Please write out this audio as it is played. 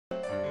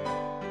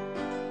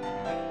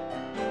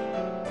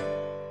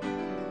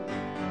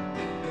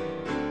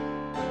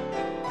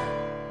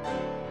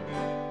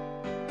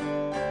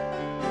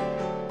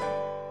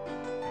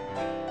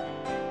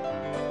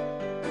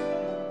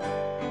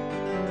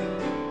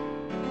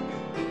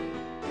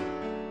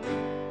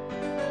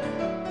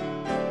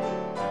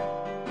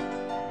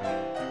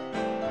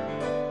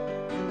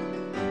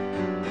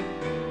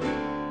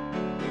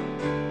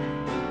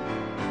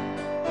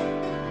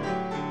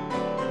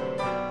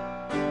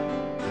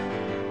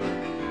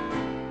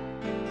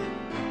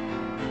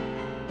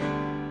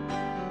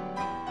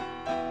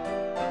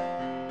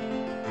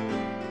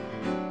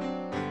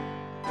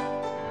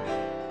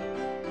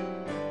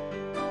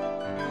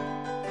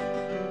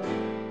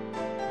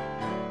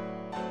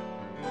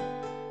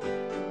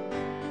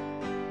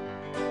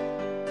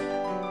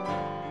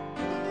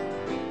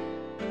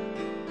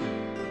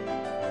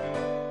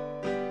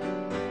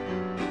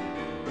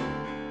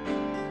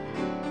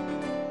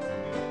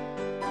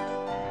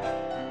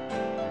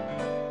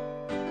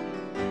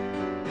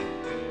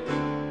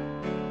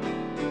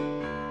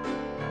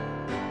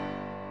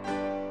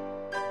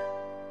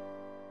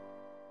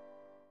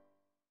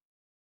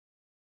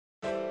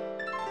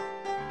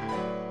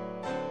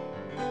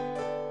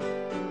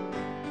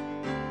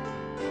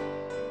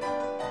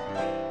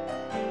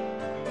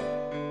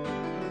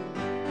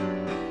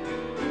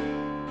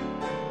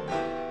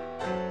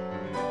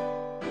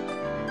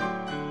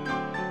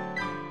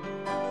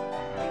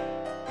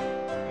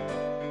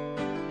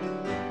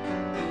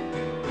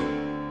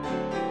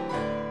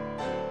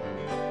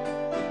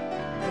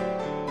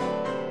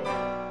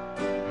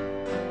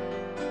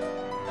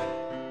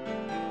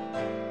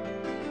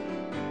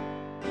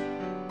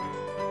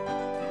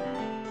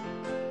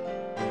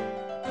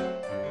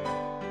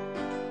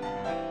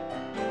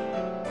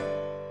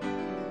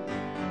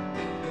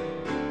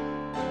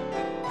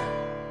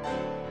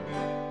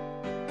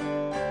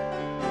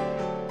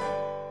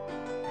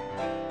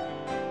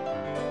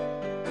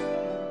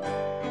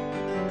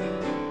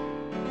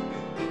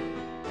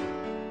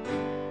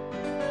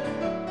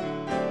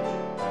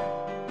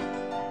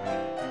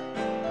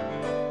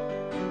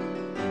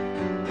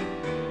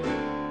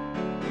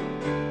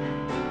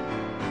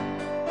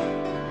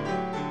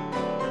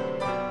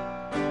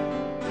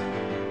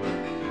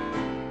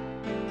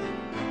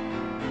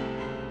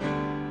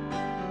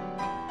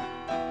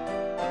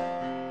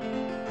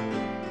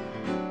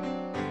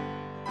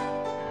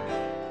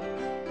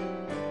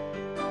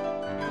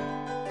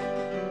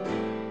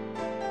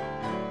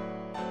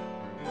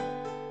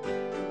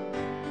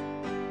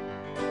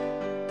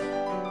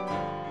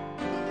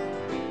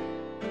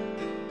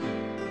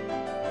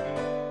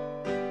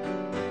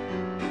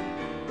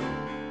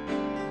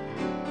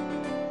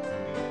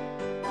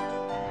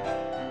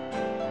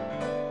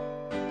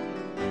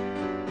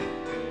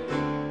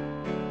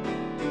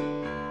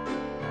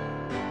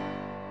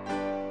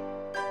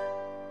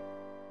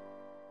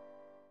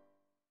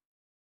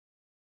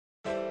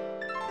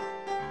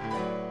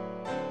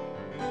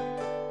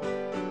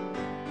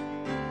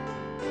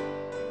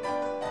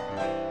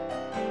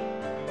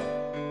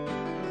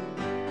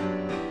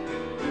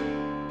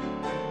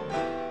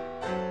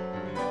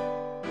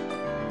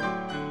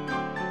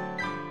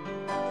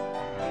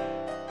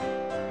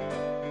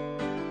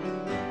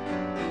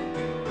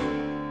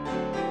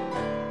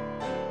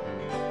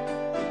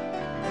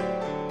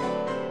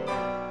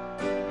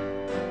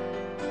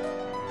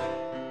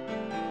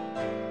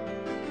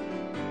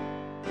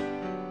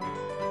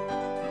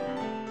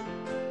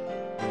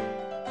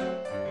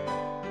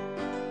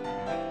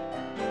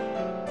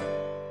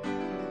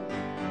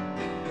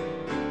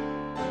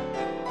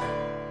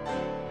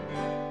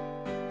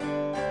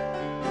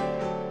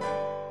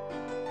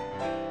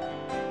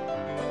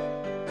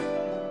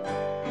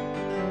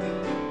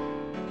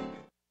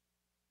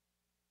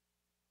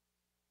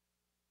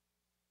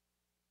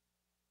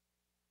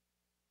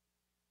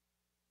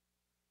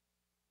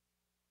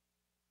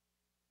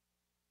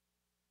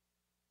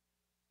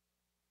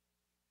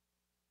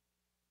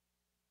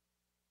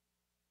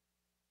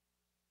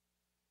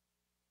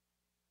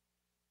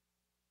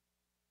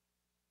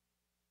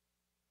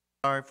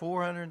Sorry,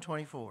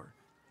 424.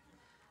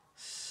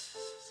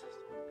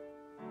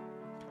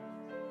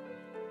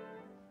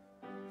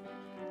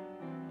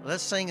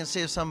 Let's sing and see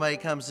if somebody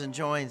comes and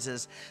joins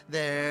us.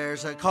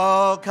 There's a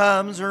call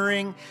comes a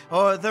ring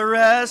o'er the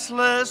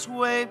restless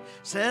wave.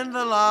 Send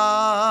the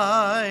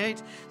light,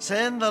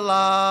 send the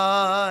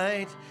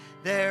light.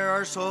 There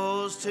are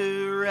souls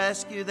to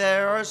rescue,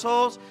 there are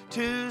souls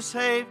to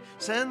save.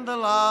 Send the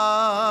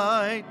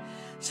light,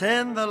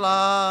 send the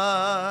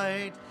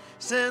light.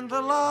 Send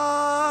the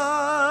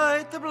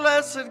light, the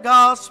blessed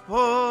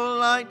gospel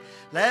light.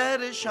 Let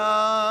it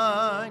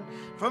shine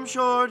from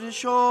shore to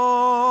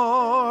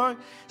shore.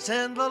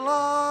 Send the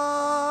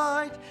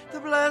light,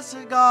 the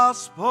blessed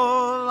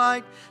gospel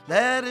light.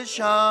 Let it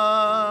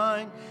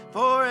shine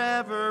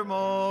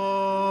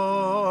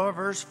forevermore.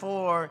 Verse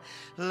 4,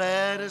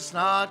 let us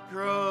not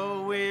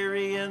grow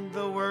weary in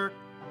the work.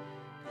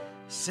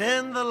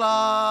 Send the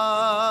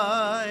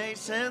light,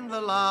 send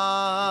the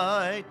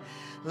light.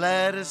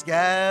 Let us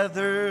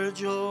gather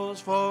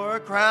jewels for a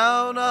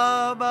crown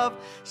above.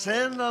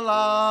 Send the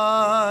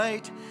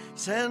light,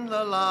 send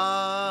the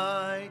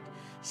light,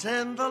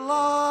 send the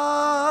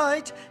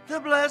light, the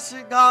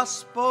blessed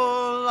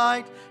gospel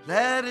light.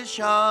 Let it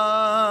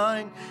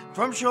shine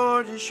from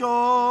shore to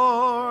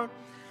shore.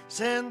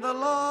 Send the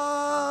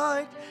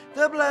light,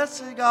 the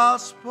blessed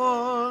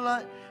gospel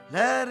light.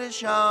 Let it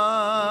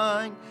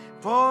shine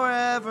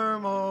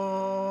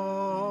forevermore.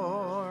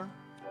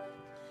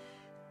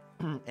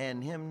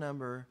 And hymn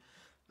number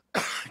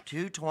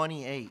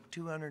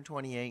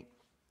 228.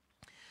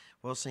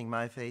 We'll sing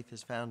My Faith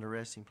Has Found a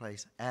Resting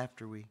Place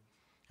after we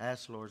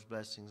ask the Lord's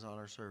blessings on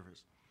our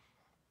service.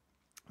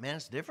 Man,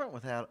 it's different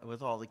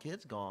with all the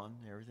kids gone,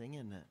 everything,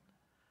 isn't it?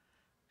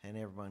 And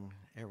everyone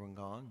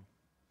gone.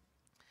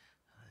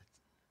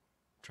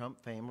 Trump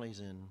family's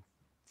in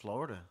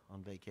Florida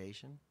on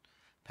vacation.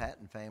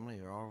 Patton family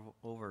are all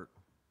over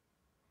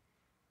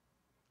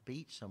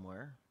beach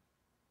somewhere,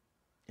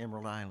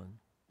 Emerald Island.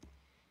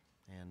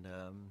 And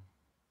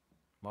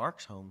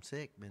Mark's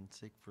homesick, been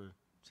sick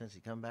since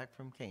he come back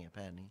from camp,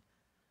 hasn't he?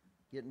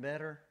 Getting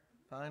better,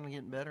 finally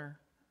getting better.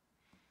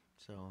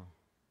 So,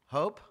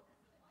 hope,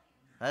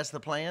 that's the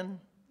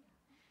plan.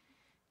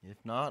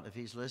 If not, if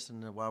he's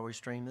listening while we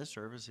stream this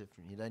service, if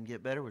he doesn't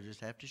get better, we'll just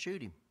have to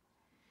shoot him.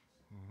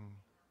 Mm-hmm.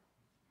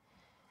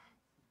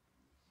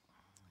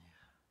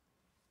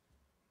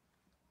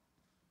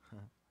 Yeah.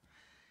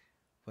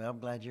 Well, I'm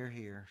glad you're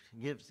here.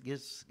 Give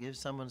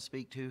someone to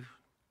speak to.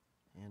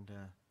 And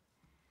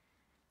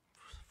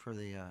for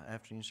the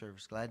afternoon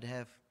service, glad to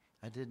have.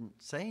 I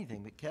didn't say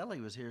anything, but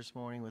Kelly was here this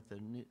morning with the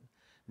new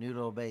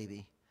little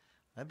baby.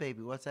 That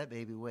baby, what's that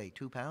baby weigh?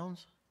 2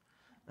 pounds?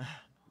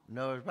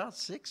 No, it's about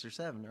 6 or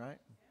 7,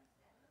 right?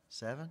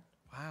 7?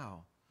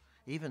 Wow.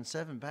 Even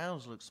 7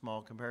 pounds looks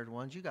small compared to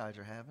ones you guys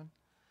are having,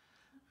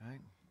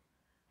 right?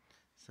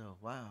 So,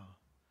 wow.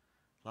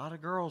 A lot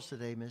of girls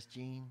today, Miss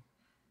Jean.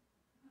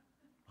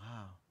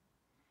 Wow.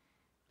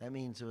 That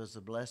means it was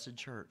a blessed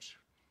church.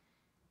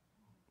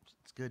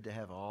 It's good to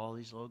have all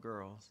these little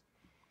girls,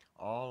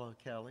 all of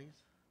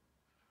Kelly's,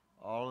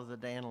 all of the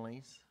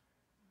Danleys,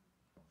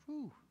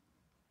 whew,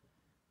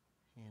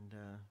 and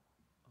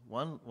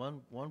one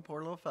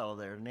poor little fellow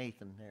there,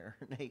 Nathan there,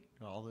 Nate,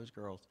 all those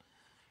girls.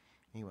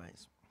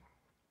 Anyways,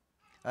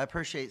 I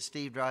appreciate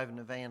Steve driving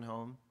the van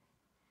home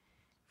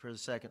for the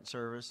second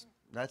service.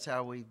 That's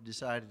how we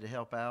decided to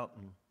help out,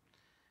 and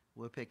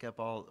we'll pick up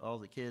all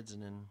the kids,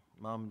 and then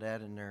Mom and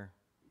Dad in their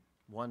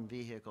one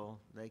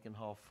vehicle, they can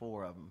haul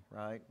 4 of them,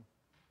 right?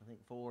 I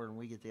think 4, and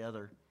we get the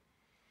other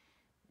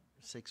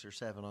 6 or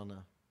 7 on the.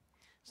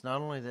 It's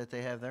not only that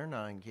they have their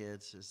 9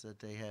 kids, it's that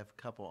they have a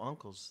couple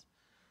uncles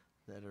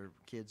that are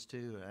kids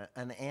too.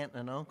 An aunt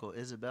and an uncle.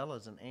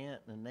 Isabella's an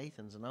aunt, and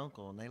Nathan's an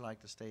uncle, and they like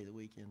to stay the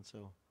weekend.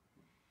 So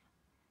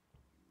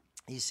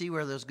you see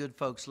where those good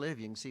folks live,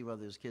 you can see why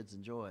those kids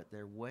enjoy it.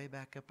 They're way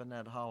back up in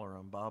that holler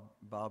on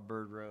Bob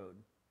Bird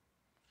Road,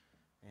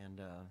 and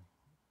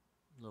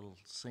little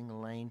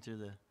single lane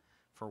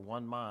for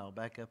 1 mile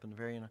back up in the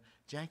very end.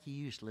 Jackie,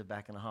 you used to live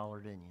back in the holler,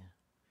 didn't you?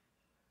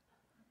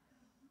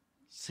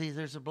 See,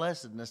 there's a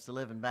blessedness to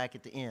living back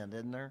at the end,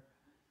 isn't there?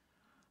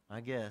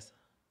 I guess.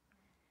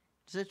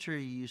 Is it true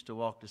you used to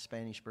walk to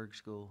Spanisburg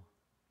School?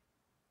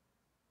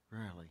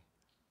 Really?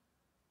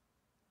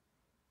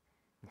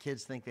 The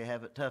kids think they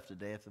have it tough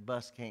today if the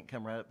bus can't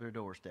come right up their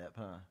doorstep,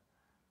 huh?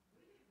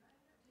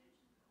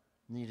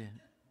 You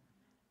didn't.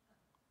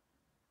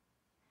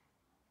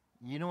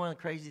 You know one of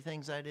the crazy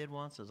things I did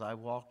once is I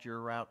walked your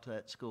route to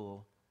that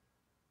school.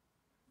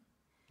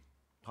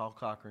 Paul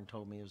Cochran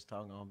told me he was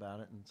talking all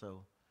about it, and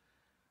so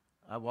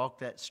I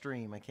walked that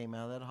stream. I came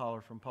out of that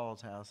holler from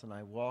Paul's house, and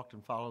I walked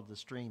and followed the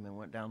stream and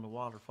went down the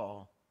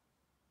waterfall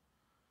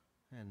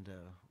and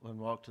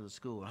walked to the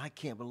school. I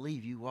can't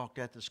believe you walked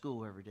at the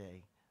school every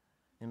day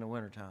in the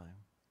wintertime.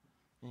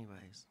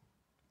 Anyways,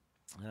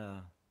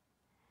 I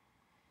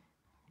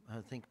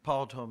think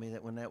Paul told me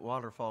that when that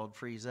waterfall would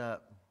freeze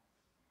up,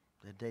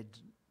 that they'd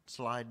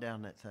slide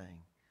down that thing.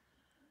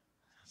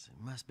 I said,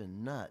 it must have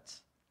been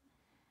nuts.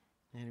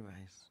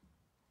 Anyways,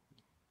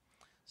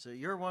 So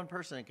you're one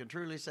person that can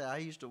truly say, I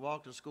used to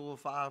walk to school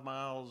 5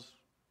 miles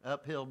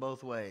uphill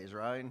both ways,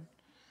 right?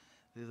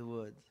 Through the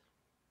woods.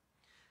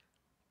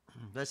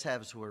 Let's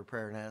have us a word of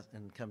prayer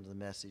and come to the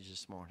message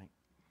this morning.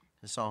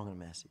 The song and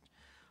the message.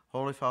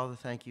 Holy Father,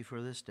 thank you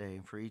for this day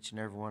and for each and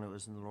every one that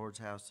was in the Lord's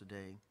house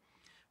today.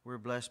 We're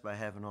blessed by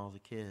having all the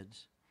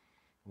kids.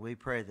 We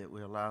pray that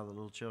we allow the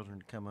little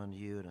children to come unto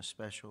you in a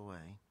special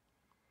way.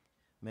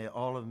 May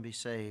all of them be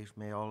saved.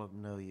 May all of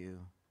them know you.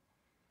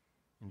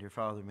 And dear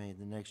Father, may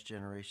the next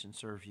generation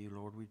serve you,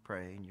 Lord, we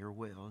pray in your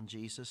will. In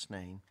Jesus'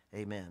 name,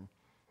 amen.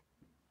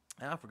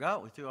 And I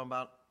forgot we threw on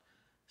about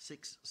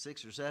six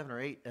or 7 or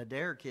 8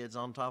 Adair kids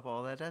on top of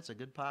all that. That's a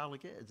good pile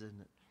of kids,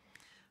 isn't it?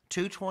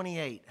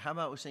 228. How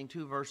about we sing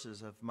 2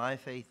 verses of My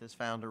Faith Has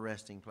Found a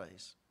Resting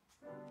Place?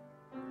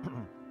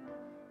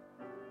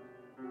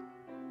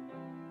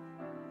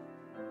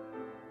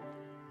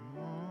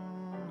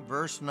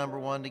 Verse number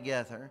 1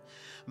 together.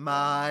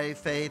 My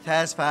faith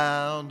has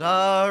found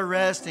a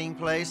resting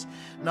place,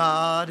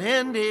 not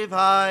in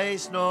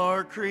device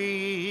nor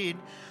creed.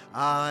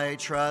 I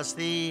trust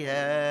the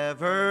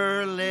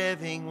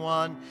ever-living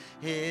one,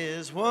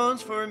 his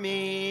wounds for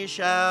me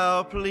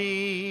shall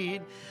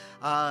plead.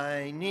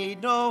 I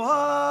need no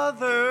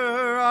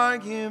other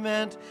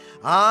argument,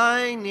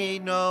 I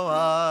need no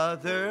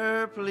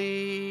other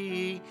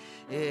plea.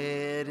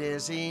 It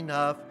is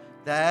enough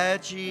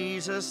that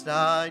Jesus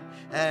died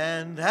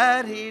and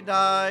that he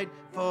died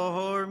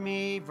for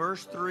me.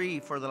 Verse 3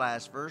 for the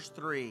last, verse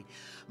 3.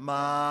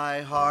 My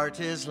heart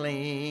is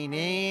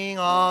leaning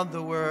on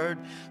the word,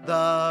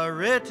 the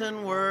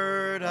written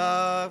word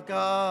of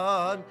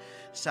God.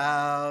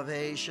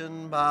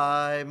 Salvation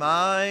by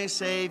my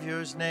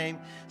Savior's name,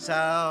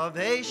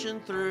 salvation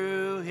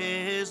through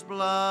his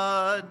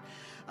blood.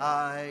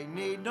 I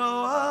need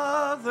no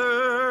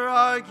other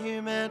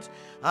argument,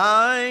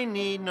 I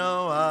need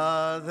no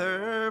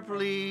other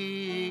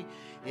plea.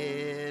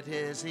 It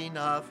is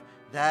enough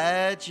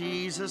that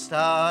Jesus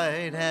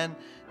died and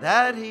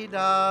that he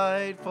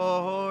died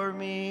for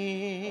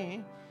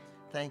me.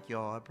 Thank you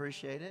all. I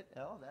appreciate it.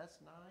 Oh, that's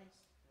nice.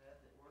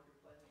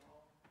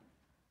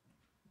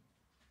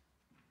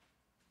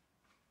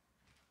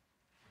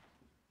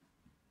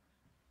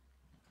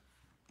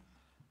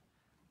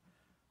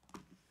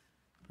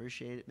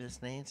 Appreciate it,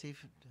 Miss Nancy,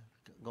 for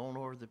going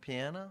over the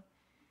piano.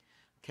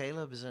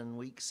 Caleb is in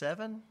week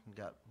 7.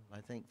 Got,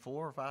 I think,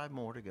 4 or 5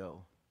 more to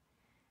go.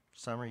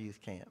 Summer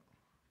youth camp.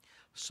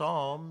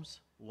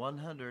 Psalms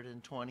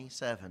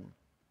 127.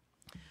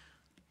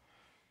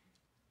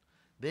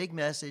 Big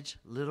message,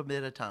 little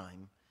bit of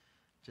time.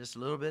 Just a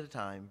little bit of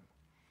time.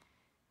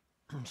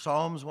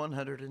 Psalms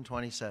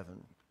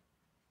 127.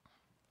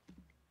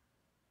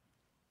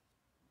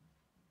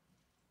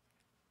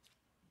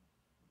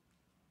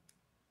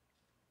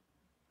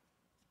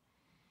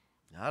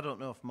 Now, I don't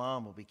know if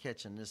Mom will be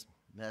catching this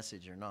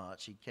message or not.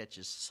 She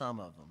catches some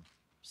of them.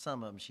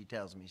 Some of them she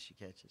tells me she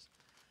catches.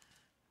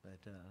 But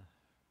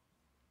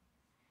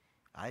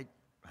I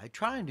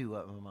try and do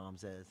what my mom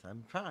says.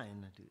 I'm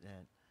trying to do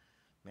that.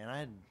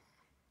 Man,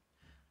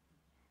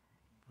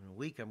 in a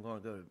week I'm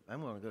going to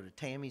go to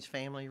Tammy's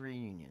family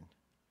reunion.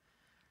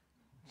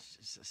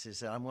 She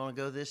said I'm going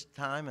to go this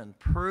time and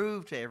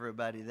prove to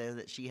everybody there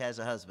that she has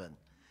a husband.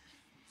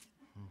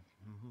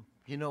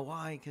 You know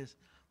why? Because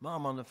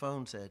Mom on the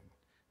phone said,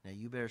 now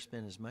you better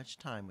spend as much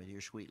time with your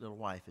sweet little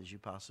wife as you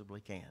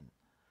possibly can.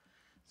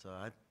 So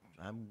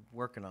I'm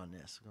working on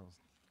this.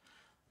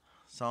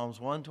 Psalms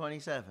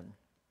 127.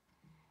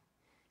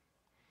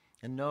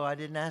 And no, I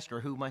didn't ask her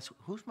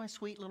who's my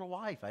sweet little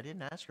wife. I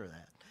didn't ask her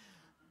that.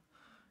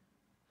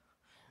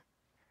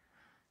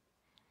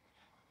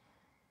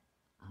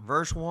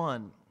 Verse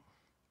 1.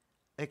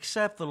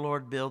 Except the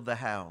Lord build the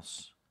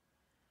house,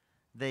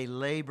 they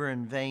labor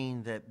in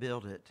vain that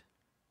build it.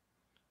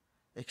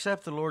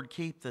 Except the Lord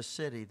keep the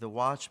city, the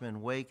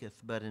watchman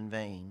waketh but in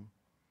vain.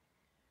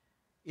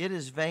 It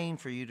is vain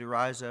for you to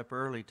rise up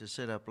early, to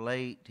sit up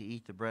late, to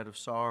eat the bread of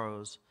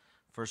sorrows,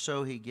 for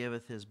so he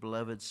giveth his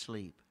beloved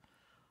sleep.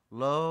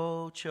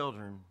 Lo,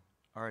 children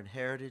are an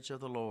heritage of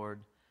the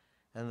Lord,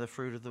 and the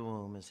fruit of the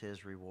womb is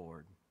his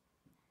reward.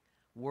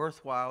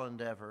 Worthwhile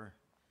endeavor.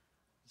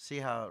 See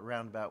how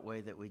roundabout way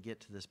that we get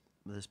to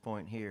this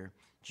point here.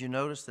 Did you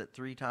notice that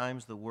 3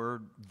 times the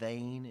word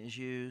vain is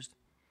used?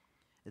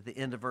 At the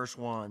end of verse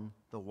 1,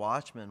 the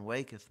watchman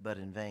waketh but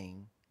in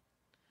vain.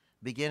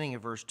 Beginning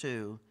of verse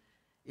 2,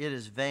 it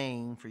is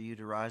vain for you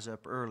to rise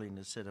up early and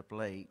to sit up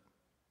late,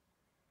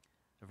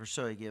 for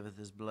so he giveth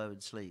his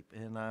beloved sleep.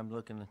 And I'm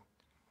looking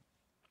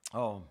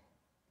at,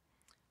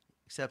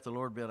 except the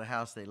Lord build a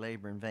house, they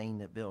labor in vain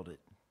that build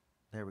it.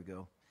 There we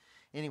go.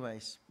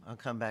 Anyways, I'll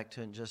come back to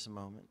it in just a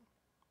moment.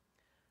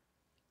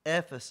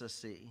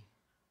 Efficacy.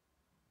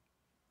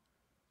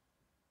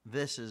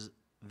 This is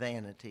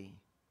vanity.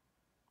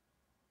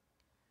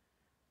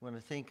 When I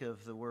think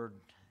of the word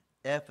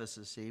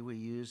efficacy, we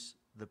use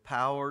the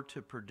power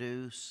to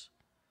produce,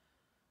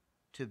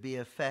 to be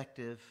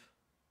effective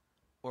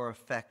or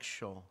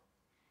effectual.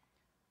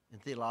 In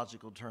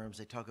theological terms,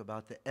 they talk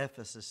about the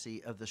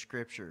efficacy of the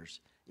Scriptures,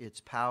 its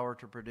power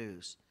to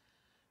produce.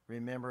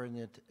 Remember in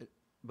the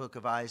book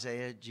of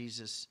Isaiah,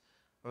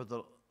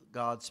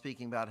 God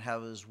speaking about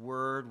how his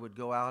word would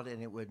go out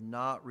and it would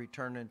not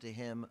return unto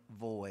him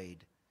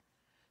void.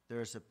 There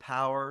is a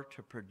power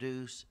to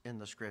produce in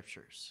the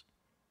Scriptures.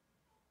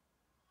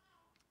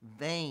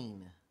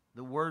 Vain,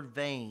 the word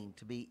vain,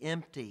 to be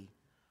empty,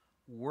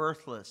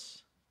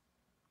 worthless,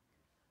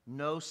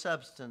 no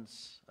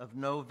substance, of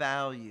no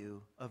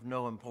value, of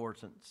no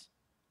importance.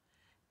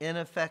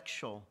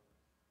 Ineffectual,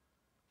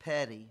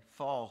 petty,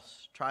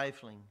 false,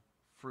 trifling,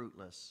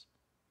 fruitless.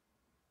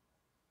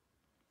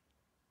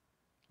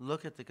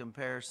 Look at the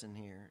comparison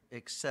here.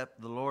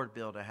 Except the Lord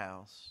build a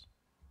house.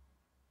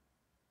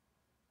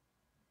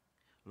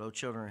 Lo,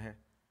 children, here,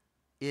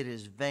 it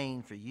is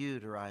vain for you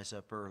to rise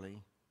up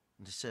early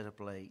and to sit up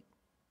late,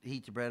 to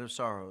eat the bread of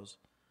sorrows,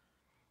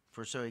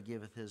 for so he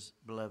giveth his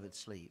beloved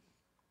sleep.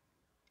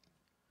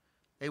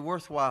 A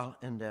worthwhile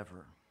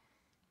endeavor.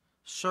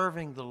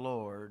 Serving the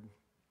Lord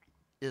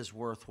is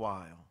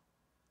worthwhile.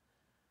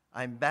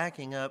 I'm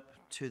backing up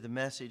to the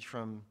message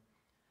from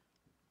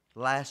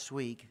last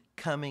week,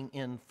 coming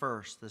in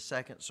first, the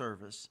second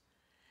service.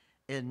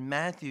 In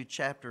Matthew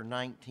chapter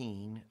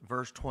 19,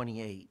 verse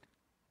 28,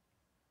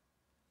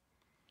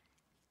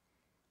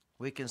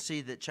 we can see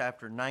that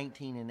chapter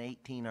 19 and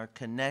 18 are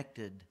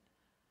connected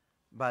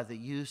by the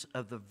use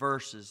of the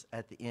verses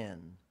at the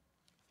end.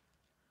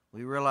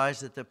 We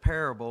realize that the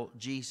parable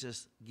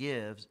Jesus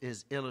gives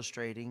is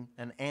illustrating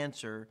an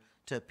answer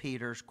to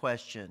Peter's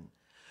question.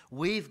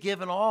 We've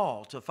given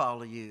all to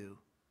follow you.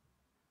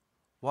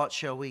 What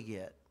shall we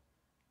get?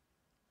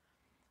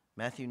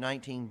 Matthew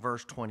 19,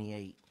 verse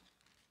 28.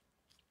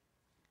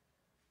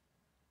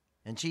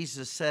 And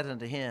Jesus said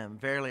unto him,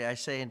 Verily I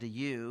say unto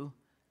you,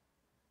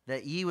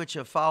 that ye which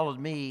have followed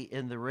me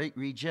in the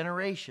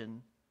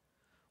regeneration,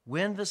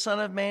 when the Son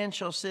of Man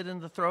shall sit in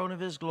the throne of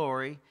his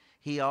glory,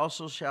 ye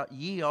also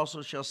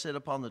shall sit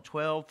upon the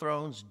 12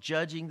 thrones,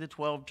 judging the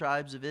 12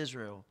 tribes of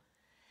Israel.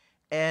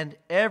 And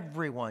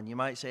everyone, you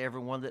might say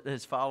everyone that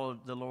has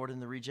followed the Lord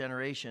in the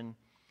regeneration,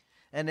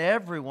 and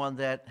everyone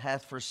that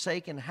hath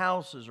forsaken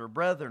houses, or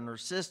brethren, or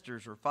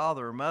sisters, or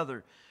father, or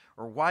mother,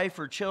 or wife,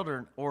 or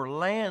children, or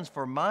lands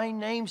for my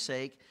name's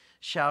sake,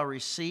 shall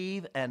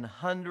receive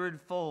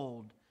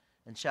 100-fold,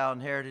 and shall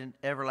inherit in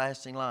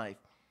everlasting life.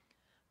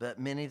 But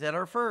many that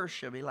are first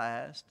shall be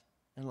last,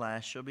 and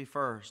last shall be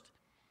first.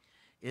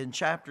 In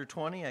chapter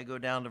 20, I go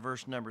down to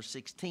verse number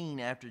 16.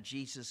 After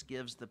Jesus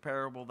gives the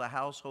parable of the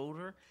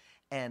householder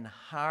and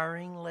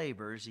hiring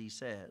laborers, he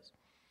says,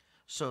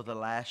 So the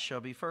last shall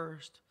be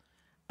first,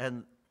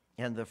 and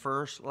the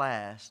first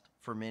last,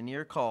 for many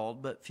are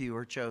called, but few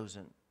are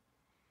chosen.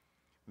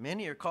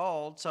 Many are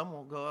called, some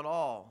won't go at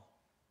all.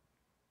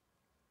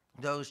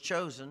 Those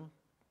chosen,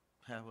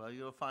 well,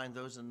 you'll find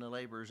those in the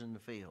laborers in the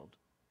field.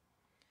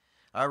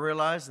 I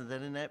realize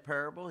that in that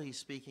parable, he's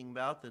speaking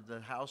about that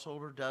the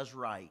householder does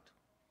right.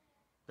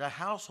 The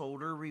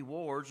householder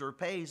rewards or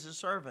pays his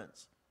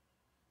servants.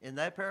 In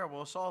that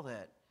parable, I saw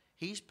that.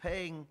 He's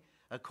paying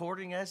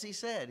according as he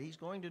said. He's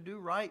going to do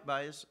right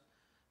by his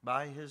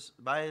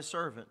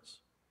servants.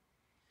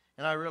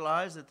 And I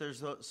realize that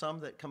there's some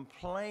that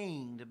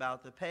complained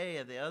about the pay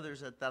of the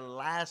others at the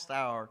last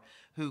hour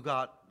who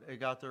got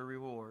their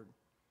reward.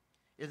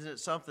 Isn't it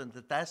something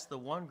that that's the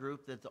one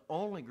group, that the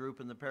only group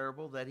in the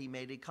parable that he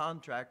made a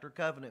contract or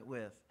covenant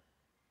with?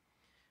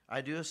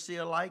 I do see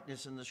a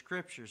likeness in the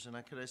Scriptures, and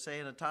I say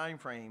in a time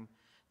frame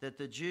that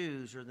the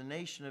Jews or the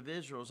nation of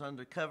Israel is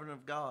under covenant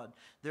of God.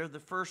 They're the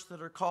first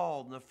that are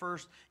called, and the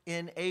first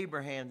in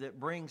Abraham that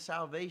brings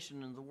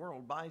salvation in the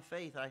world by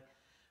faith.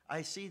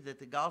 I see that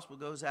the gospel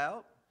goes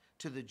out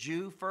to the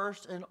Jew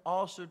first and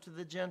also to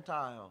the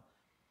Gentile.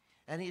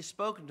 And he's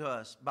spoken to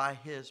us by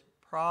his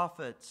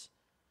prophets,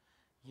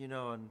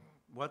 and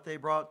what they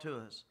brought to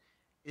us.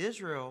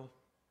 Israel,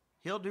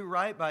 he'll do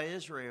right by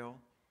Israel.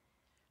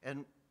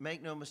 And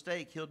make no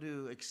mistake, he'll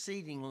do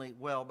exceedingly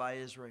well by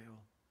Israel.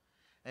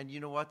 And you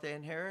know what they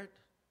inherit?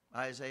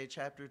 Isaiah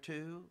chapter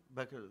 2,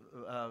 book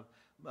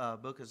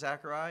of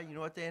Zechariah, you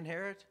know what they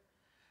inherit?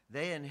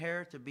 They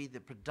inherit to be the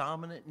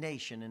predominant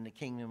nation in the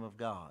kingdom of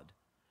God.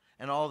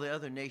 And all the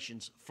other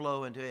nations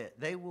flow into it.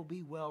 They will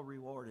be well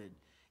rewarded.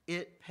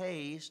 It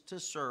pays to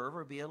serve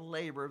or be a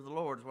laborer of the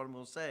Lord, is what I'm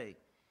going to say.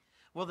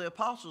 Well, the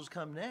apostles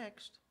come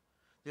next.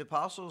 The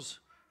apostles,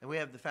 and we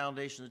have the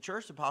foundation of the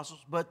church, the apostles,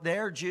 but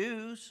they're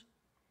Jews.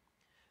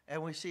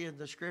 And we see in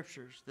the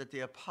Scriptures that the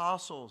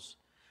apostles,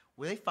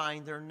 they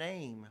find their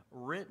name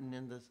written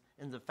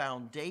in the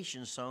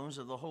foundation stones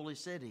of the holy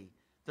city,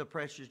 the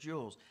precious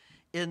jewels.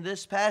 In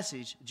this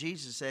passage,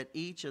 Jesus said,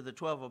 each of the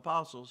 12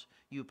 apostles,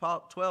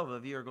 12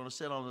 of you are going to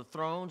sit on the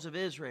thrones of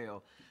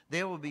Israel.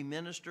 They will be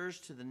ministers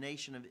to the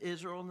nation of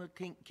Israel in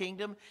the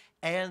kingdom,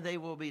 and they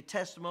will be a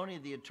testimony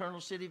of the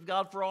eternal city of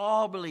God for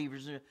all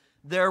believers.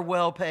 They're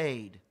well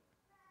paid.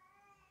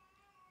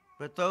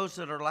 But those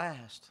that are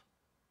last,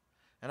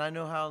 and I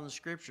know how in the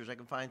Scriptures, I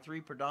can find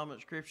 3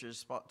 predominant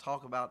Scriptures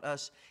talk about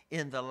us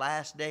in the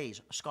last days.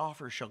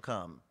 Scoffers shall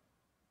come.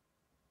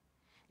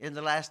 in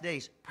the last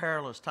days,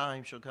 perilous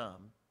times shall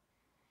come.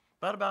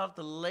 But about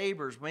the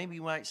laborers, maybe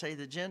you might say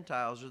the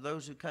Gentiles, or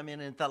those who come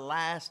in at the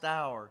last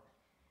hour.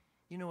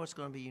 You know what's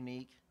going to be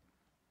unique?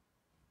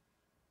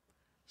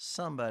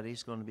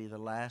 Somebody's going to be the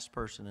last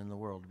person in the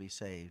world to be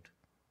saved.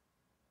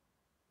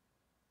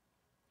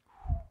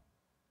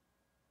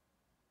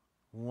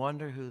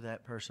 Wonder who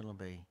that person will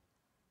be.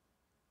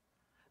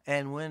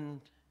 And when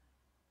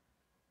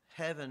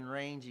heaven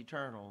reigns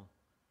eternal,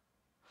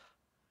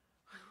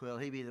 will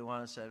he be the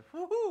one that said,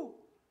 whoo,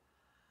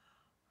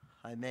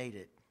 I made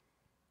it.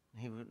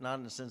 Not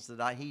in the sense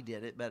that he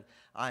did it, but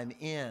I'm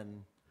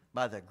in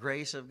by the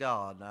grace of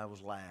God, and I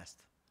was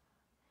last.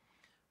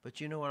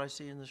 But you know what I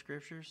see in the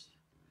Scriptures?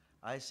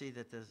 I see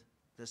that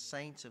the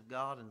saints of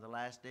God in the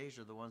last days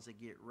are the ones that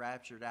get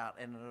raptured out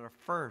and are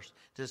first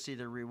to see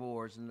the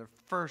rewards and they're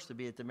first to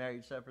be at the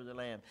marriage supper of the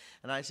Lamb.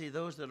 And I see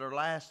those that are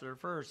last that are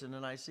first. And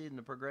then I see in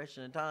the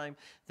progression of time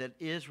that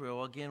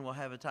Israel again will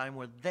have a time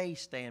where they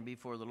stand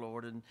before the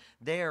Lord and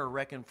they are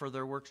reckoned for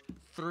their works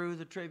through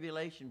the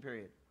tribulation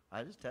period.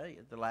 I just tell you,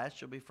 the last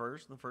shall be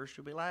first and the first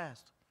shall be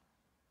last.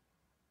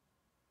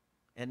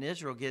 And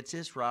Israel gets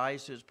its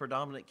rise to its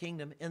predominant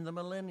kingdom in the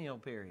millennial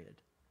period.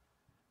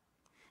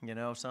 You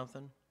know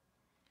something?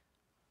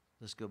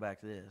 Let's go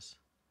back to this.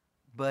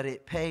 But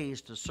it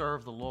pays to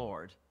serve the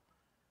Lord.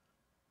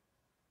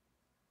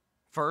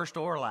 First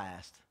or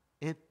last.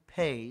 It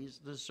pays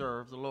to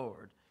serve the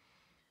Lord.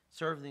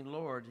 Serving the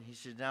Lord, he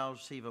should now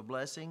receive a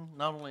blessing,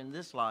 not only in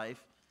this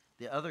life,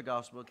 the other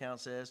gospel account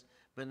says,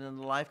 but in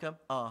the life come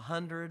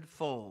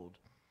 100-fold.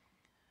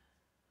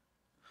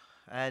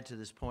 Add to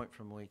this point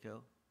from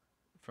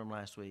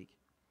last week.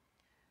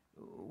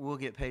 We'll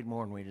get paid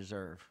more than we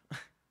deserve.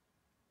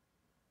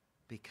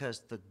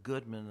 Because the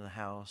goodman of the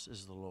house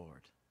is the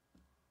Lord.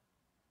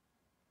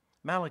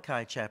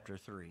 Malachi chapter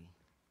 3.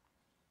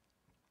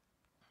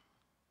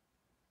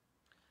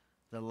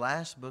 The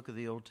last book of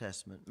the Old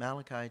Testament,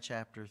 Malachi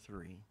chapter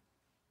 3.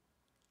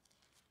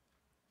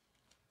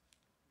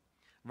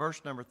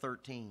 Verse number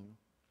 13.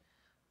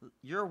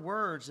 Your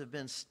words have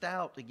been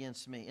stout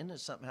against me. Isn't it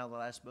something how the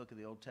last book of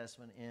the Old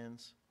Testament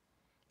ends?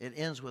 It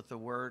ends with the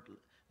word.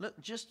 Look,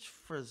 just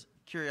for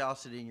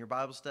curiosity in your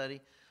Bible study,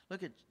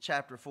 look at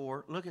chapter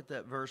 4. Look at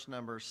that verse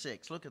number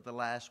 6. Look at the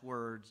last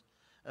words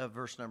of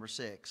verse number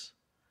 6.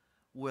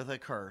 With a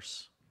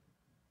curse.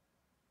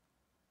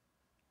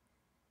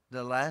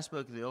 The last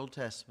book of the Old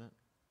Testament,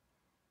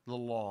 the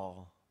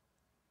law,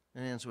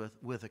 it ends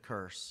with a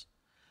curse.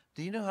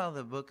 Do you know how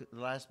the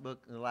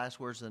last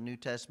words of the New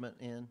Testament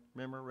end?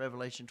 Remember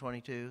Revelation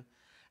 22?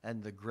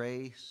 And the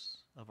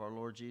grace of our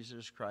Lord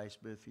Jesus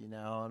Christ be with you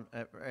now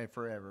and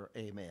forever.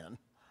 Amen.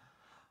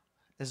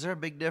 Is there a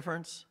big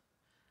difference?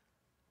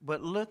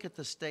 But look at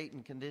the state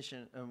and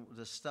condition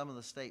of some of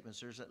the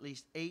statements. There's at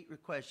least 8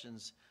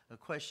 questions, a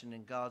question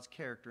in God's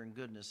character and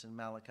goodness in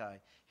Malachi.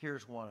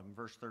 Here's one of them,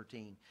 verse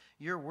 13.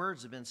 Your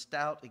words have been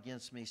stout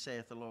against me,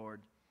 saith the Lord.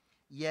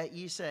 Yet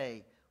ye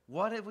say,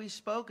 what have we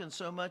spoken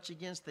so much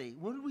against thee?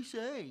 What did we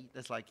say?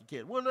 That's like a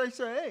kid. What did I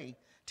say?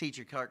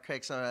 Teacher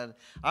corrects on that.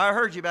 I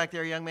heard you back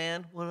there, young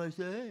man. What did I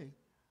say?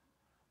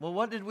 Well,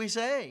 what did we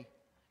say?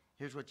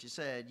 Here's what you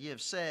said. You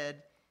have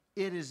said,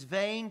 it is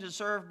vain to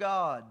serve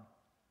God.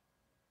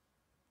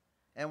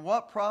 And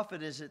what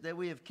profit is it that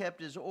we have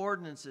kept his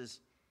ordinances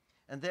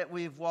and that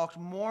we have walked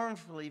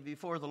mournfully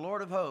before the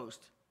Lord of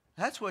hosts?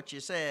 That's what you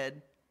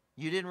said.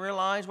 You didn't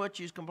realize what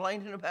you was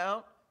complaining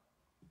about?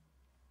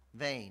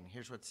 Vain.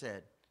 Here's what it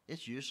said.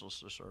 It's useless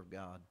to serve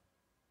God.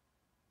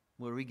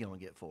 What are we going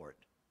to get for it?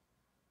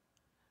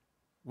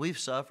 We've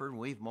suffered,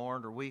 we've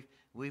mourned, or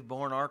we've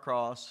borne our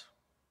cross.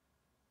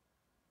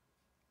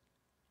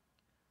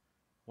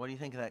 What do you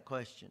think of that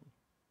question?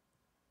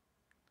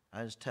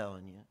 I was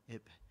telling you,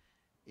 it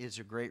is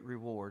a great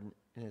reward,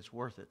 and it's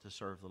worth it to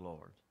serve the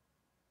Lord.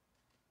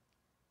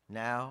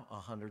 Now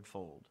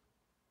 100-fold.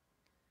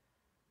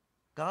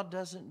 God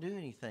doesn't do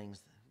anything.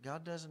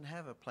 God doesn't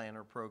have a plan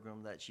or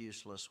program that's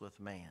useless with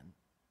man.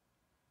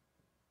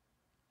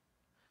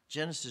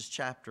 Genesis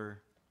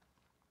chapter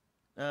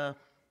 1,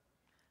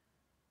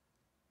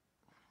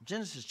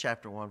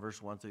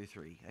 verse 1 through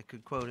 3. I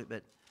could quote it,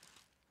 but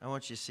I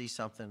want you to see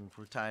something if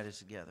we're tying it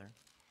together.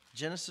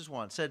 Genesis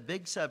 1 said,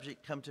 big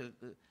subject, come to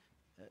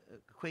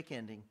a quick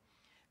ending.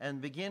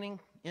 And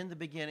in the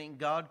beginning,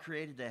 God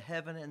created the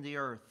heaven and the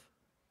earth.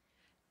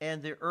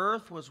 And the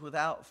earth was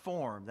without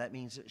form. That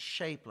means it's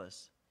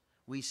shapeless.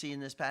 We see in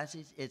this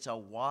passage, it's a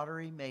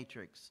watery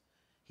matrix.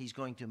 He's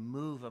going to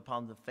move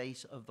upon the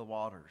face of the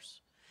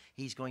waters.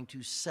 He's going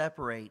to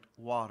separate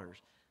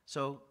waters.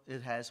 So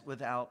it has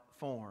without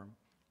form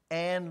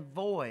and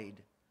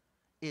void.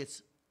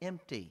 It's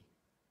empty.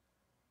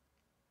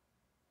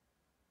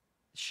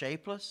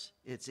 Shapeless,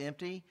 it's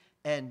empty,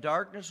 and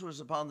darkness was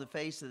upon the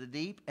face of the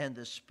deep, and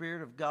the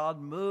Spirit of God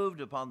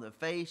moved upon the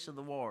face of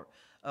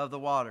the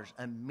waters.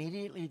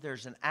 Immediately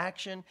there's an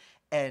action,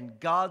 and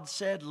God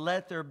said,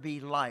 let there be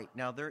light.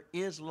 Now there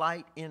is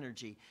light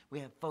energy. We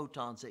have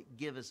photons that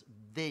give us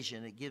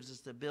vision. It gives us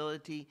the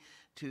ability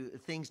to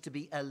things to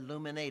be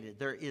illuminated.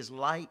 There is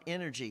light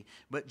energy,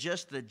 but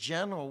just the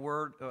general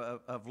word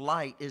of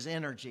light is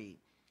energy,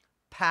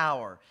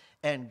 power.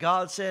 And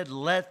God said,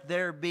 let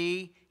there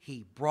be.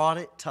 He brought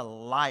it to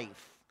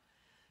life.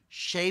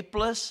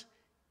 Shapeless,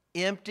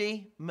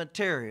 empty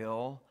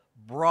material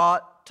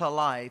brought to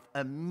life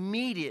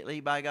immediately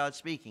by God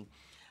speaking.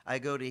 I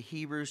go to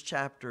Hebrews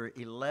chapter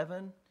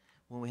 11,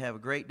 when we have a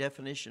great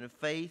definition of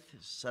faith,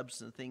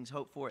 substance of things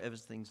hoped for,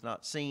 evidence of things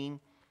not seen.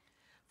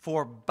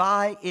 For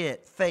by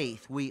it,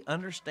 faith, we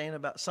understand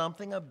about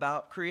something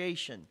about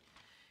creation.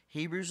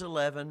 Hebrews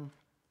 11,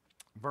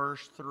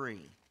 verse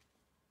 3.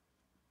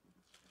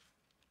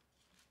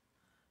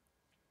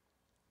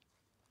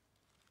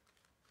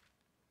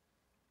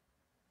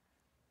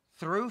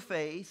 Through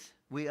faith,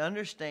 we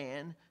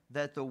understand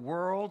that the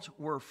worlds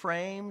were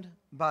framed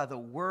by the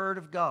Word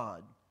of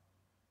God.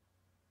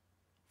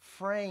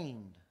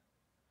 Framed.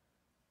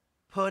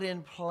 Put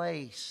in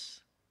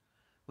place.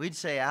 We'd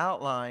say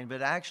outline,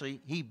 but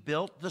actually He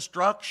built the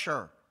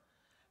structure.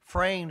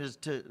 Framed is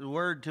the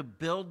word to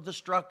build the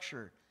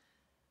structure.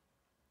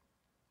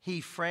 He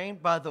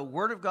framed by the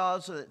Word of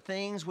God so that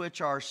things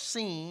which are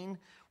seen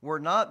were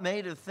not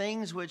made of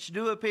things which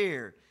do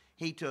appear.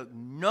 He took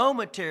no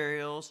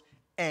materials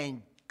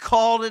and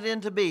called it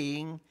into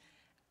being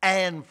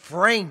and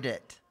framed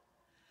it.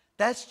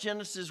 That's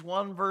Genesis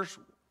 1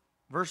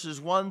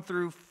 verses 1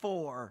 through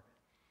 4.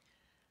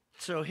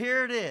 So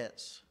here it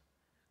is.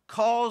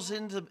 Calls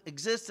into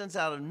existence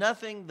out of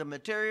nothing the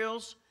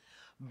materials.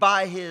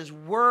 By His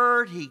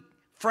Word, He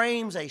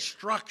frames a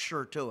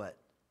structure to it.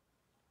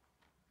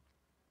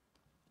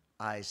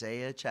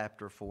 Isaiah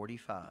chapter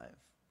 45.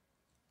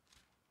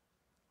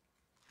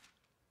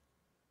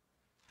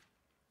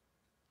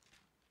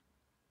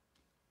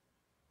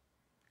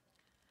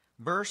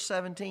 Verse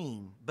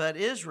 17, but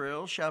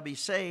Israel shall be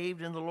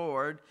saved in the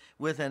Lord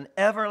with an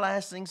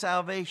everlasting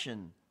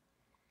salvation.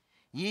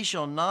 Ye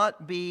shall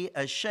not be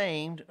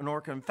ashamed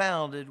nor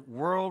confounded,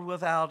 world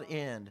without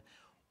end.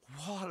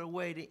 What a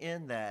way to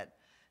end that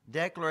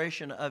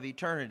declaration of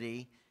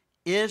eternity.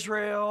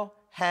 Israel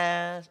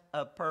has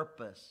a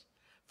purpose.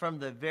 From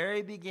the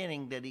very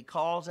beginning that He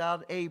calls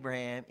out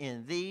Abraham,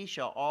 in thee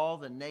shall all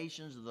the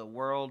nations of the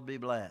world be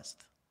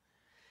blessed.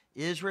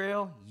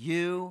 Israel,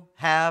 you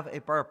have a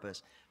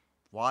purpose.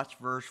 Watch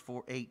verse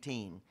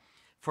 18.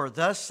 For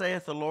thus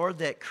saith the Lord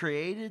that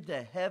created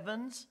the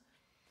heavens,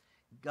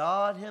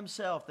 God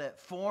Himself that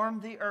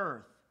formed the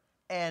earth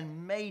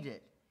and made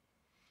it.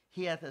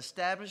 He hath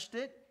established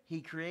it.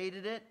 He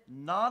created it,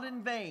 not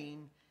in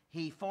vain.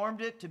 He formed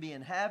it to be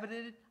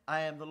inhabited. I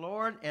am the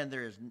Lord, and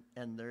there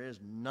is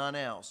none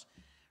else.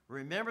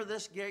 Remember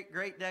this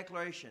great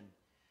declaration.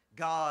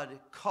 God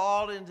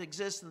called into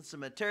existence the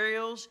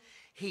materials.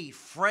 He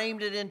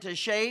framed it into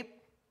shape.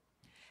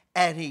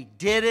 And He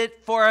did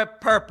it for a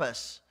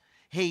purpose.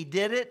 He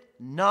did it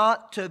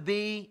not to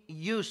be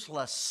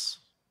useless.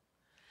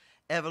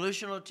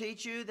 Evolution will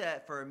teach you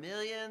that for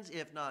millions,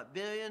 if not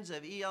billions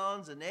of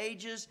eons and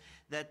ages,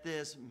 that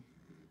this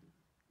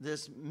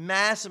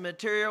mass of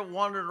material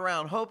wandered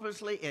around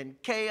hopelessly in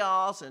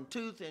chaos and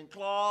tooth and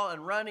claw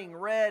and running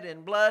red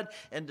in blood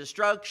and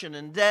destruction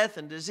and death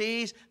and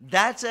disease.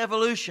 That's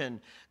evolution.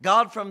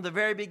 God from the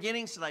very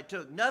beginning said, I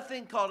took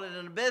nothing, called it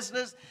into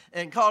business,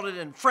 and called it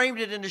and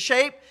framed it into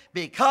shape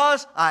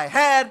because I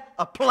had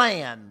a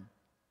plan.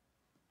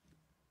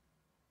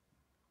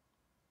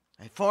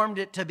 I formed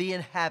it to be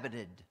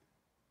inhabited.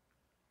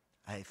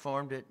 I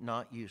formed it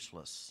not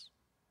useless.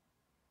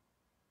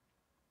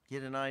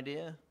 Get an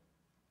idea?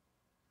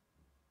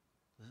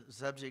 The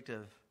subject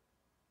of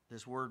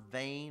this word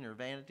vain or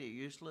vanity or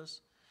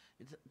useless.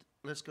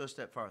 Let's go a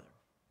step farther.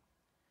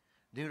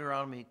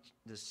 Deuteronomy,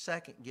 the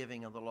second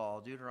giving of the law,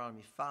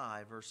 Deuteronomy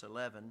 5, verse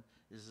 11,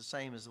 is the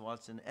same as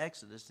what's in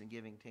Exodus in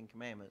giving 10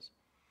 commandments.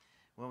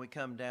 When we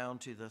come down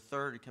to the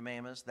third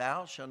commandment,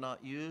 thou shalt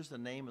not use the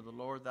name of the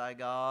Lord thy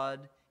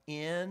God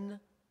in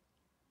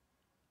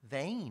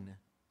vain,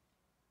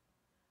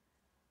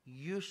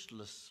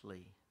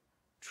 uselessly,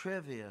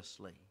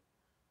 triviously,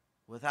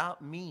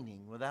 without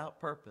meaning, without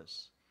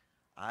purpose.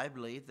 I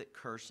believe that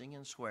cursing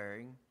and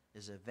swearing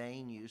is a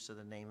vain use of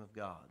the name of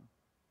God.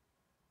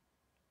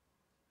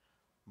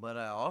 But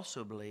I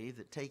also believe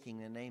that taking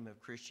the name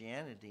of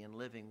Christianity and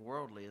living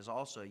worldly is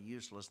also a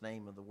useless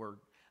name of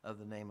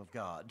the name of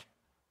God.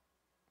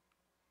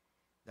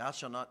 Thou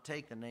shalt not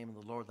take the name of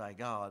the Lord thy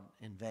God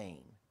in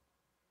vain,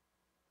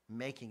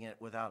 making it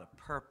without a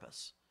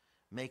purpose,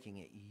 making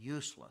it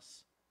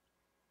useless.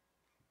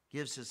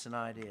 Gives us an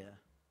idea.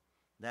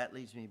 That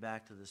leads me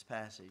back to this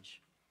passage,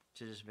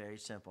 which is very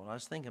simple. And I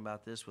was thinking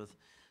about this with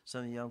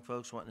some of the young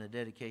folks wanting to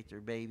dedicate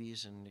their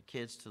babies and their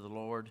kids to the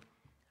Lord.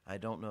 I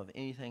don't know of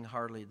anything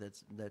hardly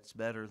that's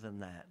better than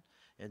that.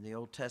 In the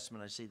Old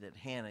Testament, I see that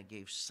Hannah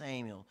gave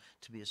Samuel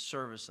to be a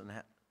service in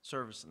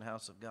the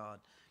house of God.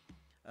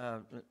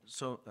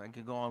 So I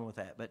could go on with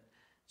that. But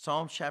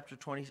Psalm chapter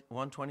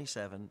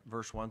 127,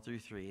 verse 1 through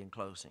 3 in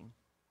closing.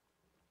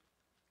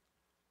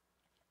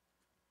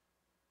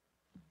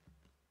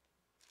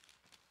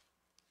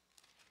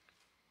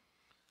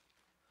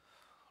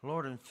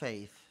 Lord, in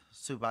faith,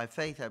 so by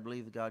faith I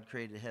believe that God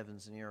created the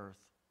heavens and the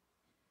earth.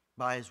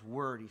 By his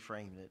word he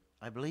framed it.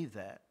 I believe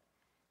that.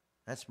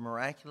 That's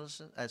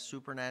miraculous, that's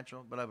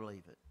supernatural, but I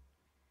believe it.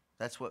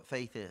 That's what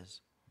faith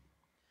is.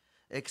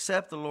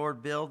 Except the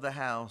Lord build the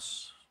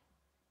house,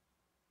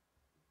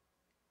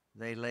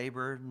 they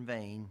labor in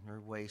vain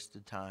or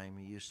wasted time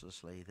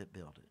uselessly that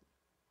build it.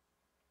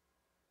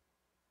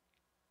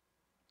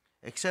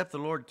 Except the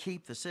Lord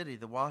keep the city,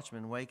 the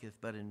watchman waketh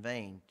but in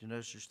vain. You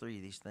notice there's three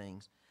of these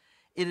things.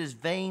 It is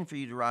vain for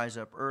you to rise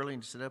up early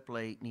and to sit up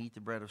late and eat the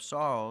bread of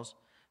sorrows,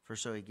 for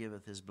so he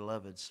giveth his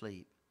beloved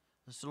sleep.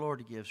 It's the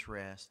Lord who gives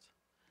rest.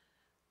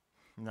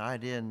 And the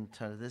idea in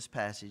this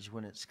passage,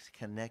 when it's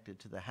connected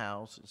to the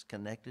house, it's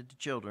connected to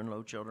children,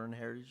 lo children,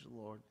 heritage of the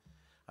Lord.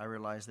 I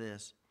realize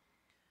this.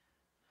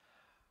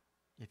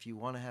 If you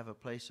want to have a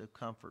place of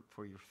comfort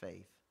for your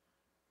faith,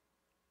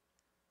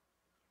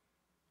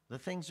 the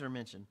things that are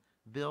mentioned,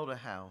 build a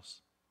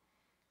house.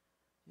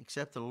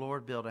 Except the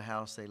Lord build a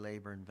house, they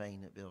labor in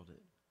vain that build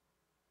it.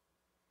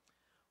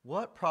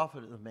 What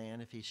profiteth a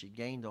man if he should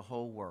gain the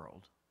whole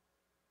world?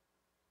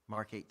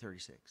 Mark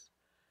 8:36.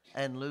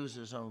 And lose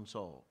his own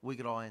soul. We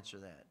could all answer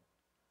that.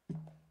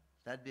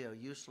 That'd be a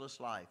useless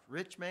life.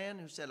 Rich man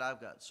who said, I've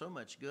got so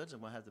much goods,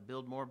 I'm going to have to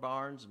build more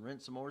barns and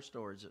rent some more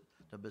storage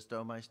to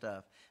bestow my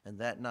stuff. And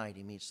that night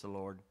he meets the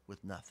Lord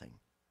with nothing.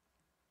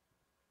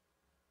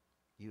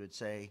 You would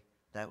say,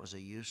 that was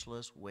a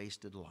useless,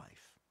 wasted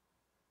life.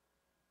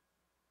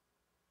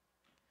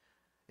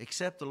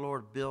 Except the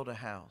Lord build a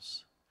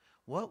house.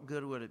 What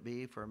good would it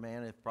be for a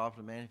man, if profit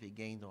a man, if he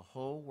gained the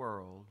whole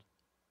world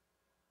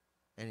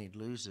and he'd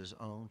lose his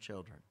own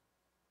children?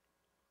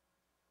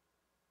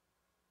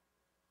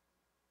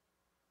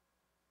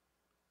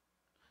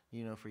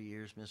 You know, for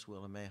years, Miss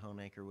Willa Mae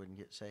Honaker wouldn't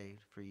get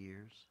saved for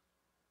years.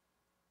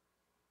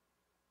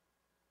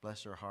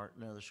 Bless her heart,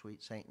 another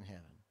sweet saint in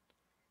heaven.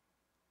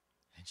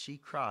 And she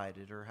cried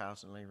at her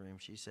house in the living room.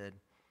 She said,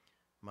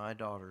 my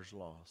daughter's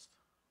lost.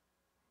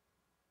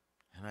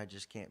 And I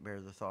just can't bear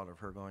the thought of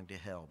her going to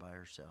hell by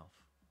herself.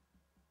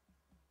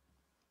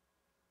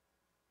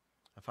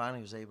 I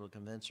finally was able to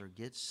convince her,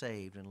 get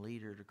saved and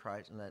lead her to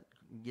Christ, and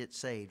get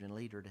saved and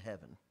lead her to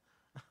heaven.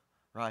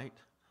 Right?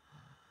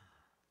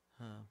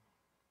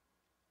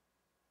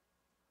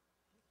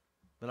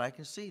 But I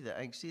can see that.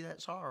 I can see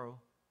that sorrow.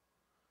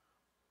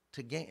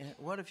 To gain,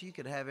 what if you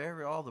could have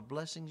all the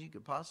blessings you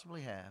could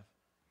possibly have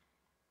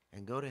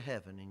and go to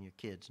heaven and your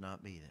kids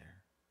not be there?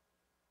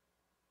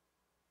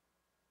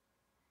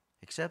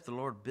 Except the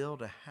Lord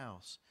build a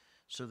house.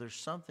 So there's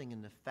something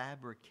in the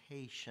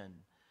fabrication.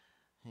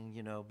 And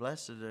you know,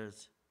 blessed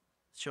is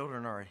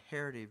children are a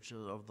heritage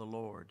of the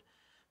Lord.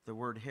 The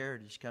word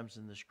heritage comes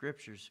in the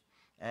scriptures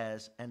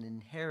as an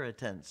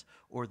inheritance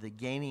or the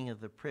gaining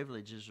of the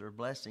privileges or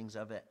blessings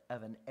of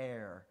an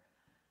heir.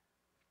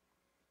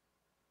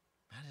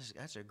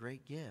 That's a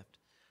great gift.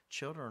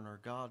 Children are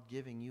God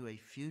giving you a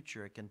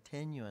future, a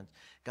continuance.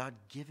 God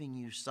giving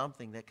you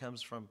something that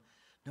comes from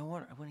no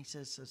one. When he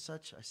says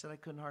such, I said I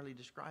couldn't hardly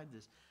describe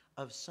this.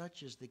 Of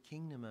such is the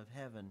kingdom of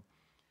heaven.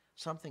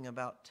 Something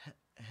about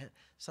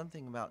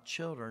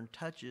children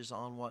touches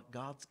on what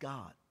God's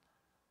got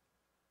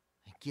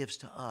and gives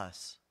to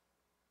us.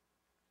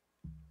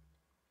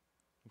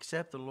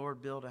 Except the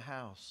Lord build a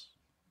house,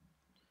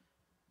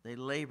 they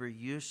labor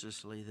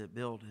uselessly that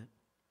build it.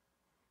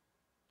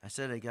 I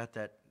said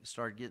I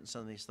started getting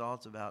some of these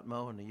thoughts about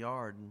mowing the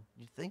yard, and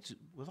you think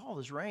with all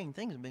this rain,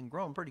 things have been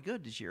growing pretty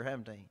good this year,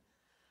 haven't they?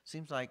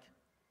 Seems like,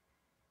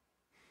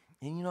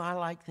 and you know, I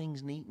like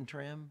things neat and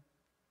trim,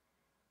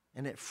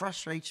 and it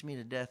frustrates me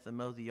to death to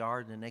mow the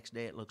yard, and the next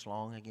day it looks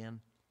long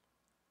again.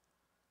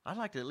 I'd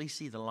like to at least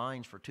see the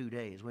lines for 2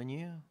 days, wouldn't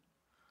you?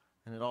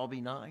 And it'd all be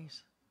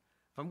nice.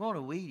 If I'm going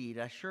to weed eat,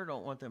 I sure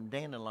don't want them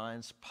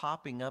dandelions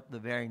popping up the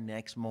very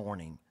next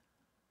morning,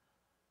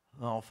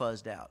 all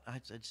fuzzed out. I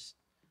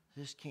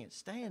just can't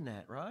stand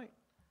that, right?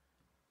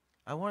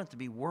 I want it to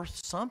be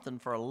worth something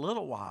for a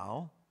little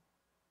while.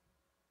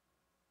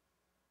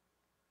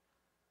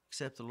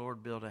 Except the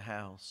Lord build a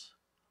house.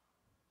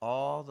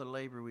 All the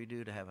labor we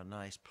do to have a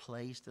nice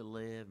place to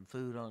live and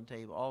food on the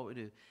table, all we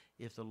do,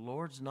 if the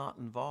Lord's not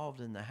involved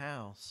in the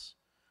house,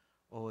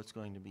 oh, it's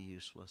going to be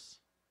useless.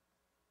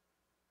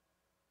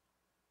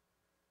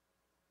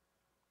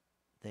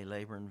 They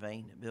labor in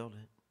vain to build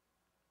it.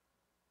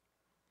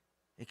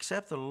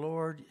 Except the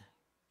Lord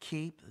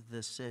keep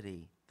the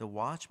city, the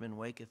watchman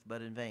waketh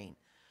but in vain.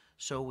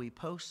 So we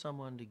post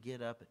someone to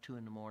get up at 2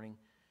 in the morning,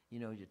 you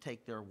know, you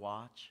take their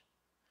watch.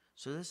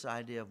 So this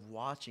idea of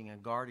watching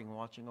and guarding,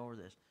 watching over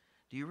this.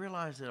 Do you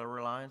realize that a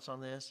reliance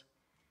on this?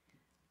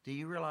 Do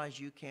you realize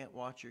you can't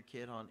watch your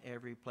kid on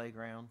every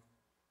playground?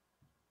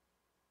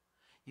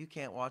 You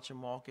can't watch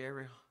them walk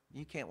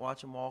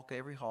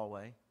every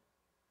hallway.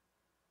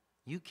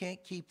 You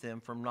can't keep them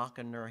from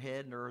knocking their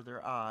head or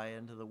their eye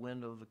into the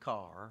window of the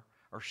car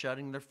or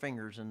shutting their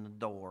fingers in the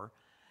door.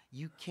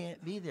 You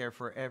can't be there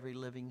for every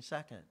living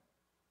second.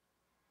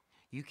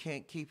 You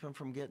can't keep them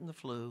from getting the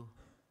flu.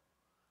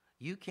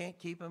 You can't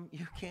keep them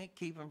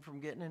from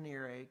getting an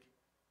earache.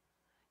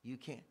 You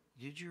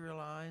did you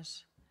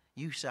realize?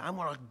 You say, I'm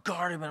going to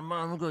guard him and I'm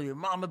going to go to your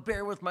mama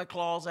bear with my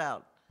claws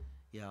out.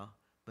 Yeah,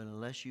 but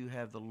unless you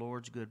have the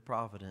Lord's good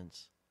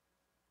providence,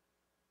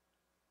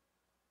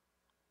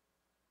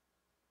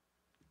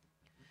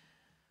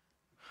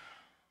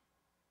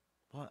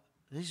 what?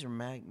 These are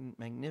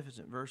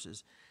magnificent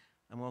verses.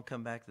 I'm going to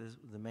come back to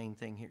the main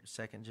thing here just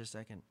a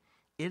second.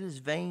 It is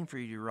vain for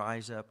you to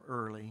rise up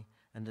early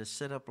and to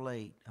sit up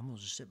late. I'm going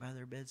to just sit by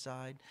their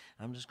bedside.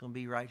 I'm just going to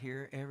be right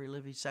here every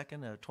living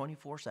second of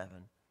 24/7.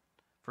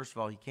 First of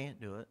all, you can't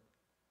do it.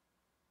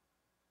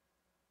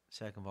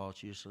 Second of all,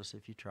 it's useless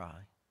if you try.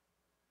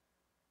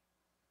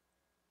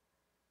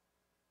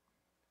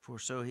 For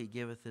so he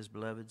giveth his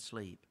beloved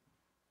sleep.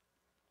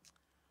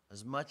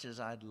 As much as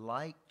I'd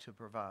like to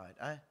provide,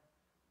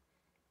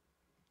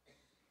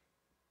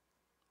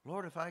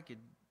 Lord, if I could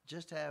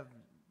just have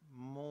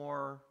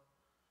more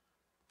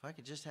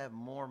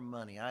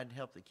money, I'd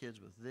help the kids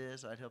with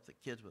this, I'd help the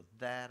kids with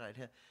that,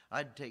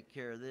 I'd take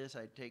care of this,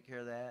 I'd take care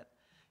of that.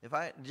 If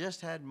I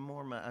just had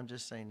more money, I'm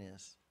just saying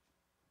this.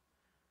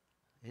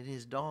 It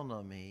has dawned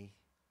on me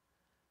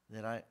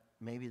that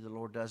maybe the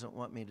Lord doesn't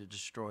want me to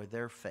destroy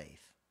their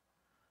faith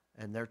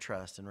and their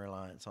trust and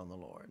reliance on the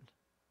Lord.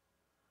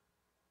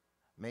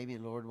 Maybe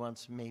the Lord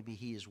maybe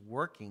he is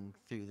working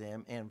through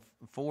them and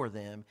for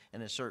them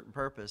in a certain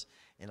purpose,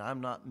 and I'm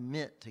not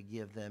meant to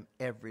give them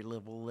every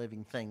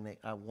living thing that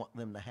I want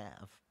them to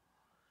have.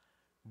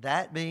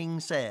 That being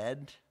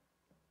said,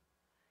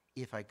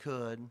 if I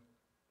could,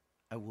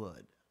 I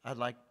would. I'd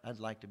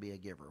like to be a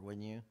giver,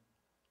 wouldn't you?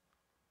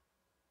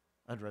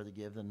 I'd rather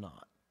give than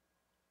not.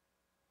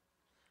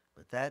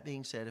 But that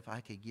being said, if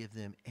I could give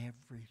them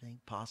everything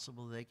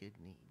possible they could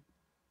need,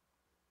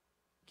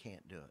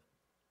 can't do it.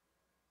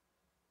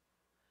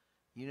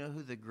 You know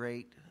who the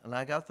great, and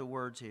I got the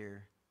words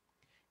here,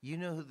 you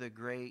know who the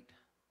great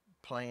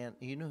plan,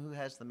 you know who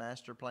has the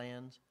master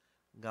plans?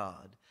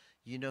 God.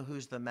 You know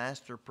who's the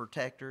master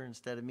protector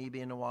instead of me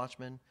being a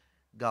watchman?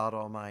 God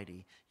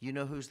Almighty. You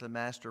know who's the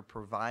master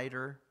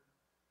provider?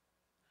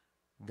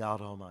 God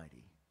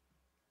Almighty.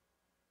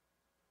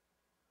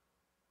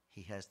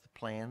 He has the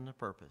plan and the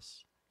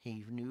purpose.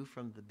 He knew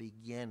from the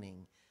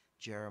beginning,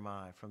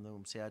 Jeremiah, from the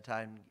womb. See, I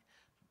tied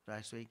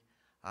last week.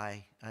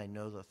 I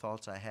know the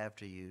thoughts I have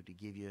to you to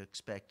give you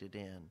expected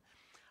end.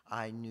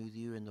 I knew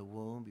you in the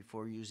womb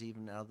before you was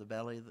even out of the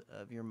belly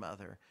of your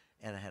mother,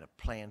 and I had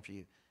a plan for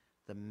you.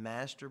 The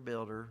master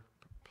builder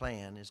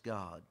plan is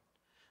God.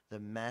 The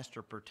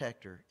master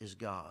protector is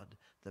God.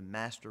 The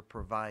master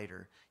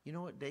provider. You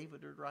know what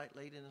David would write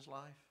late in his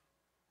life?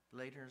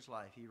 Later in his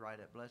life, he write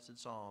that blessed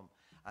psalm,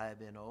 I have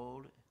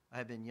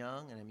been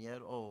young and am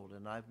yet old,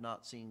 and I've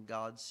not seen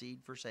God's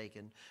seed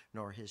forsaken,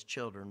 nor his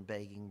children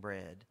begging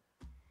bread.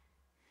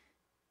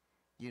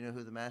 You know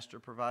who the master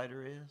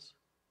provider is?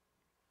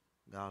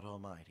 God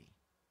Almighty.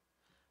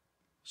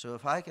 So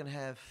if I can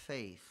have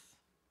faith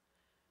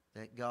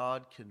that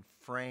God can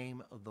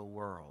frame the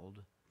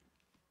world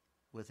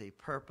with a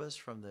purpose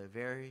from the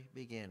very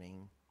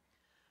beginning,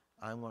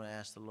 I'm going to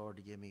ask the Lord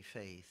to give me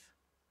faith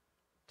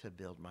to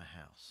build my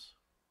house.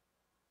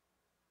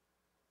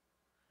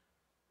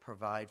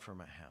 Provide for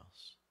my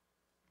house.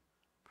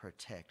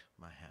 Protect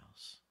my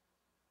house.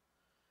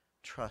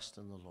 Trust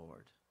in the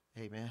Lord.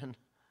 Amen.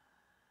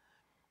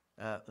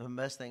 The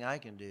best thing I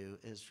can do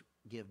is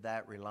give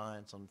that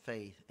reliance on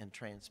faith and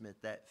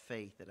transmit that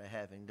faith that I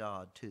have in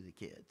God to the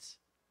kids.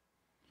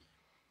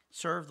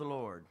 Serve the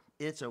Lord.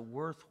 It's a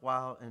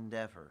worthwhile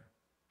endeavor.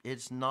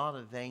 It's not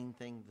a vain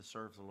thing to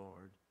serve the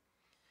Lord.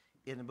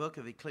 In the book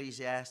of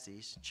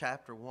Ecclesiastes,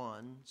 chapter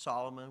 1,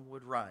 Solomon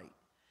would write,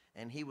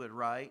 and he would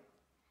write,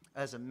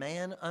 as a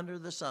man under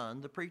the sun,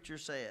 the preacher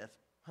saith,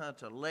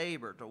 to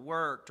labor, to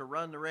work, to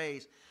run the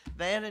race.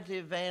 Vanity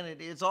of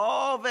vanity, it's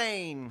all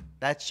vain.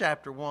 That's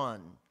chapter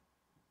 1.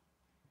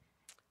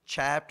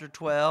 Chapter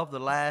 12, the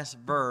last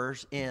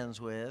verse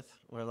ends with,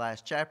 well, the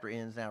last chapter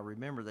ends, now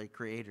remember they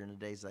created in the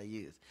days of thy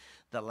youth.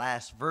 The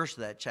last verse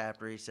of that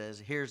chapter, he says,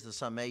 here's the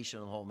summation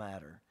of the whole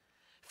matter.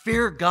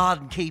 Fear God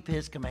and keep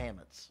his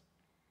commandments.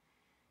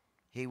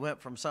 He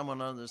went from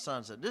someone under the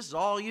sun, said, this is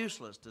all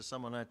useless, to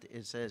someone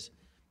it says,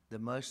 the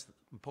most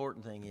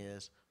important thing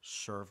is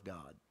serve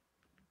God.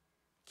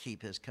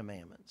 Keep his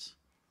commandments.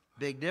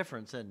 Big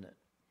difference, isn't it?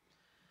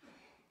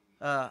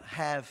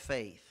 Have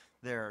faith.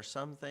 There are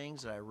some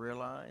things that I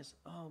realize,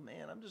 oh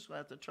man, I'm just going to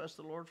have to trust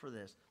the Lord for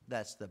this.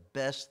 That's the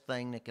best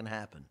thing that can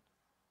happen.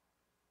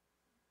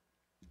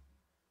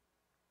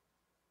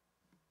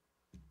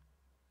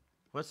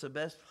 What's the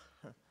best?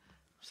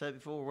 Said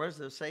before, where's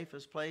the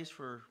safest place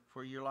for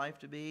your life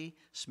to be?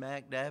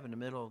 Smack dab in the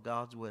middle of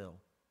God's will.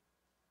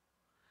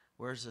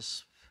 Where's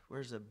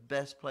the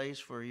best place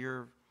for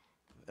your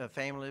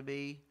family to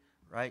be?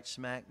 Right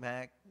smack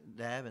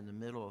dab in the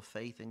middle of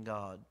faith in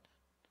God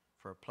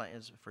for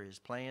his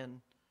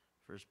plan,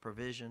 for his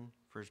provision,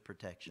 for his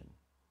protection.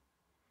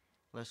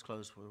 Let's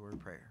close with a word of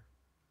prayer.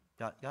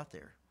 Got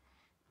there.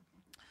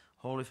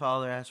 Holy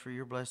Father, I ask for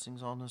your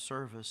blessings on the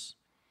service.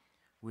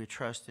 We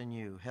trust in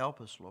you.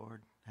 Help us,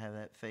 Lord. Have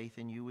that faith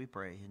in you, we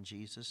pray. In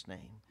Jesus'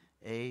 name,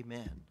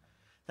 amen.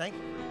 Thank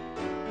you.